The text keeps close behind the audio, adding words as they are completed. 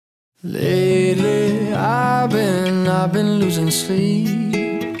Lately I've been losing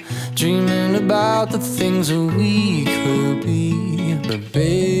sleep, dreaming about the things that we could be. But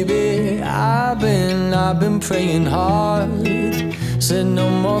baby, I've been praying hard. Said no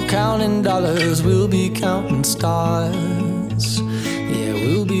more counting dollars, we'll be counting stars. Yeah,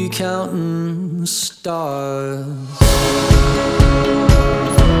 we'll be counting stars.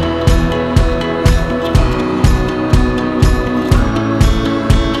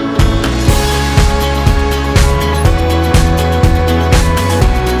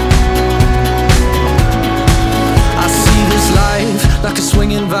 Like a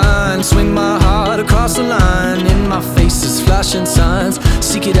swinging vine, swing my heart across the line. In my face is flashing signs,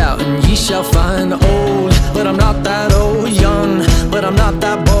 seek it out and ye shall find. Old, but I'm not that old. Young, but I'm not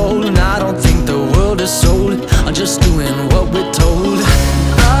that bold. And I don't think the world is sold, I'm just doing what we're told.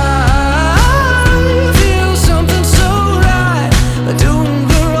 I feel something so right, doing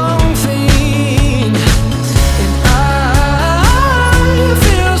the wrong thing. And I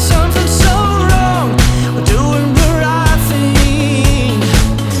feel something so wrong, doing the right thing.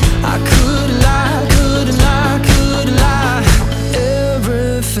 I could lie, couldn't lie, couldn't lie.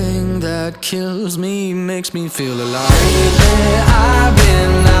 Everything that kills me makes me feel alive. Lately I've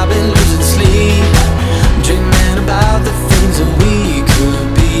been losing sleep, dreaming about the things that we could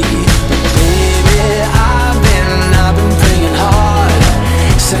be. But baby, I've been praying hard.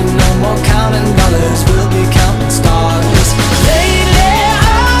 Said no more counting dollars, we'll be counting stars. Lately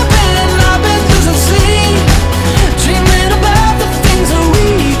I've been losing sleep, dreaming about the things that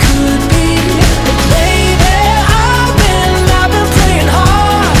we could be. But baby, I've been praying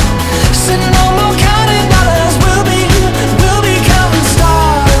hard. Said no more counting dollars, we'll be counting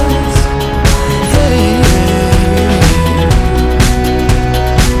stars. Hey,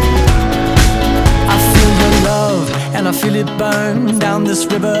 I feel your love and I feel it burn down this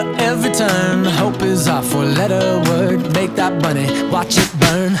river every turn. Hope is our four-letter word. Make that money, watch it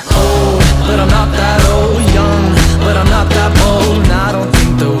burn. Old, but I'm not that old. Young, but I'm not that bold. And I don't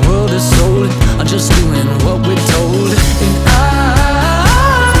think the world is sold, I'm just doing what we're told. And I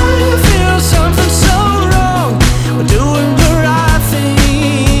feel something so wrong, we're doing the right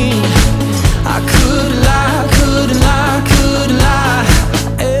thing. I could lie, couldn't lie, couldn't lie.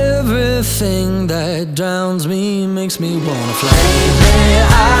 Everything that drowns me makes me wanna fly. Lately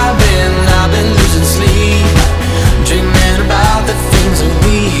I've been losing sleep, dreaming about the things that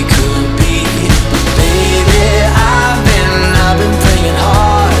we could be. But baby, I've been praying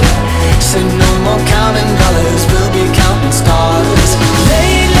hard. Said no more counting dollars, we'll be counting stars.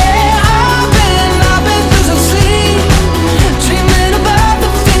 Lately I've been losing sleep, dreaming about the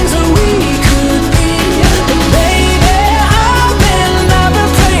things that we could be. But baby, I've been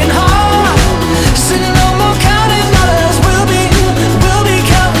praying hard. Said no more counting dollars, we'll be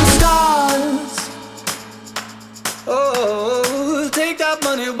counting stars. Oh, take that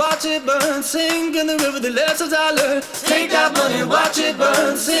money, watch it burn, sink in the river, the lessons I learned. Take that money, watch it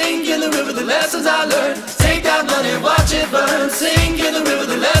burn, sink in the river, the lessons I learned. Take that money, watch it burn, sink in the river,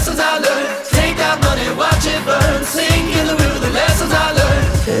 the lessons I learned. Take that money, watch it burn, sink in the river, the lessons I learned.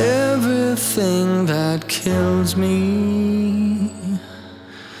 Everything that kills me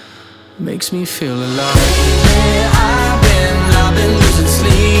makes me feel alive. Hey, I've been losing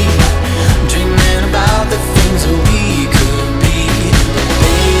sleep, dreaming about the things that we could be. But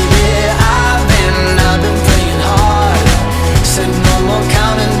baby, I've been praying hard. Said no more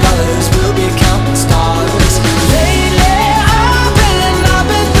counting dollars, we'll be counting stars. Lately I've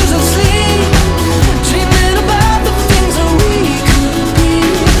been losing sleep, dreaming about the things that we could be.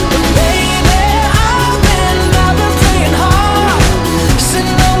 But baby, I've been praying hard. Said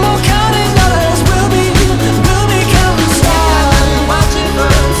no more counting dollars, we'll be counting stars. Watch it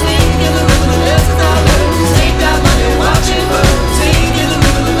burn, sink in the river, the lessons I learned. Take that money, watch it burn, sink in the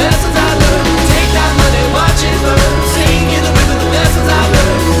river, the lessons I learned. Take that money, watch it burn, sink in the river, the lessons I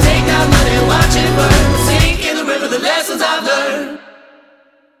learned. Take that money, watch it burn, sink in the river, the lessons I learned.